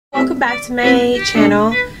welcome back to my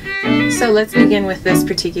channel. So let's begin with this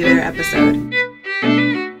particular episode.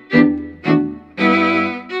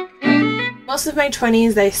 Most of my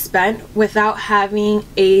 20s I spent without having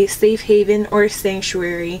a safe haven or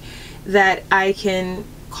sanctuary that I can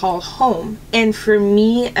call home. And for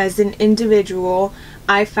me as an individual,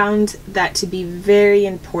 I found that to be very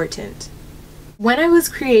important. When I was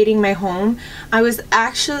creating my home, I was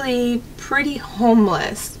actually pretty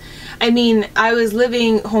homeless. I mean, I was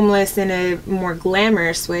living homeless in a more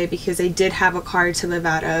glamorous way because I did have a car to live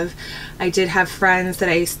out of. I did have friends that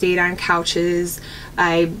I stayed on couches.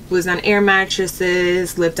 I was on air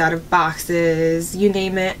mattresses, lived out of boxes, you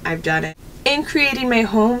name it, I've done it. In creating my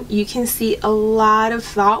home, you can see a lot of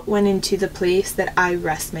thought went into the place that I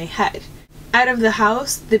rest my head. Out of the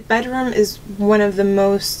house, the bedroom is one of the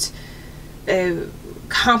most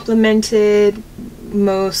complimented,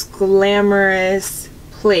 most glamorous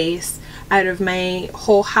place out of my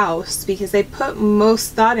whole house because I put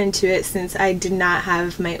most thought into it since I did not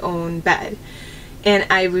have my own bed. And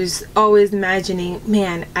I was always imagining,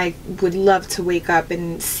 man, I would love to wake up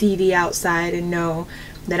and see the outside and know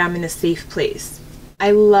that I'm in a safe place.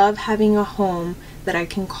 I love having a home that I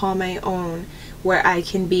can call my own, where I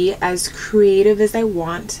can be as creative as I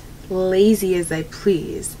want, lazy as I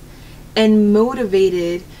please, and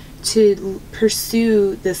motivated to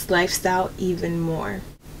pursue this lifestyle even more.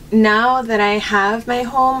 Now that I have my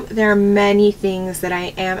home, there are many things that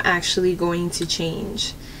I am actually going to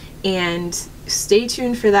change. And stay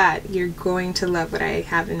tuned for that. You're going to love what I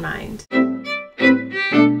have in mind.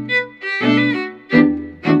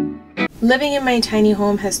 Living in my tiny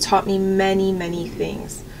home has taught me many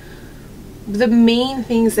things. The main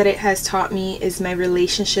things that it has taught me is my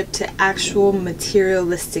relationship to actual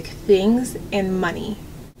materialistic things and money,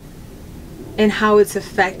 and how it's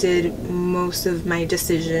affected most of my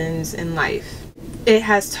decisions in life. It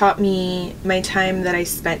has taught me my time that I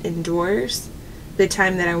spent indoors, the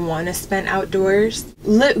time that I want to spend outdoors.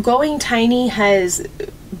 Going tiny has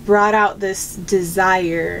brought out this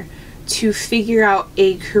desire to figure out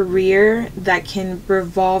a career that can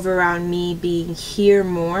revolve around me being here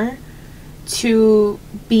more, to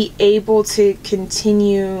be able to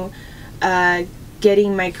continue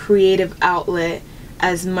getting my creative outlet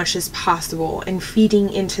as much as possible and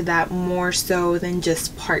feeding into that more so than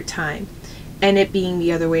just part-time, and it being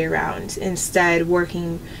the other way around, instead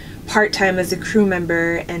working part-time as a crew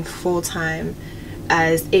member and full-time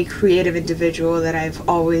as a creative individual that I've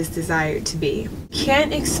always desired to be.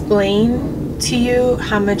 Can't explain to you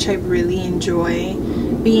how much I really enjoy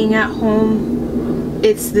being at home.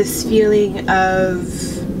 It's this feeling of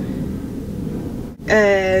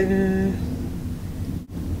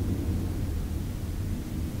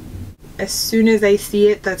as soon as I see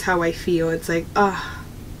it, that's how I feel. It's like,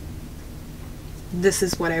 this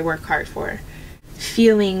is what I work hard for.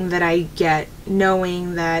 Feeling that I get,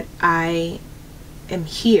 knowing that I am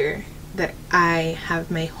here, that I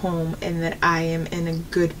have my home, and that I am in a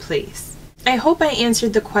good place. I hope I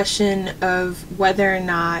answered the question of whether or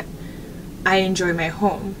not I enjoy my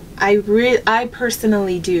home. I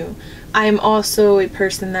personally do. I am also a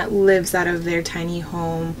person that lives out of their tiny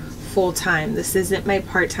home full-time. This isn't my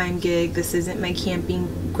part-time gig. This isn't my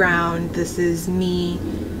camping ground. This is me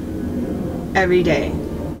every day.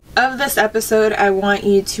 Of this episode, I want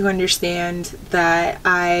you to understand that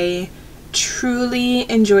I truly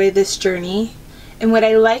enjoy this journey. And what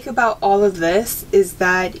I like about all of this is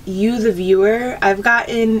that you, the viewer, I've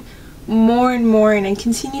gotten more and more, and I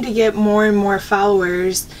continue to get more and more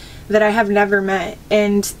followers that I have never met.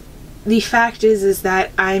 And the fact is that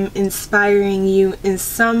I'm inspiring you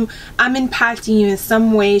I'm impacting you in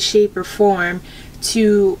some way, shape, or form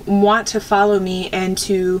to want to follow me and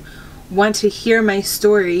to want to hear my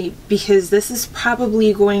story, because this is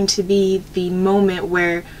probably going to be the moment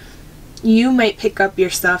where you might pick up your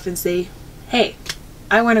stuff and say, hey,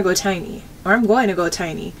 I want to go tiny, or I'm going to go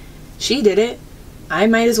tiny. She did it. I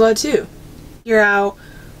might as well too. Figure out,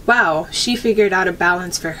 wow, she figured out a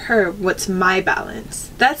balance for her. What's my balance?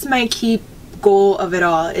 That's my key goal of it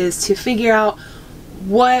all, is to figure out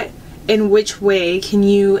what and which way can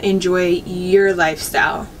you enjoy your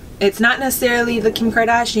lifestyle. It's not necessarily the Kim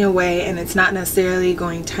Kardashian way, and it's not necessarily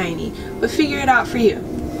going tiny, but figure it out for you.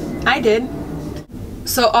 I did.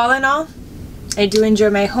 So all in all, I do enjoy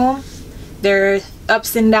my home. There are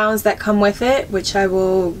ups and downs that come with it, which I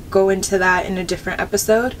will go into that in a different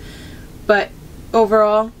episode. But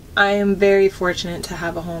overall, I am very fortunate to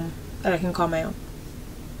have a home that I can call my own,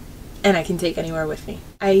 and I can take anywhere with me.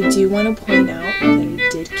 I do want to point out that I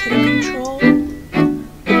did get a control,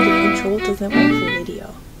 but the control doesn't work for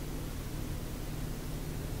video.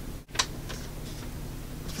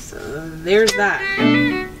 So there's that.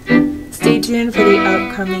 Stay tuned for the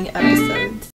upcoming episodes.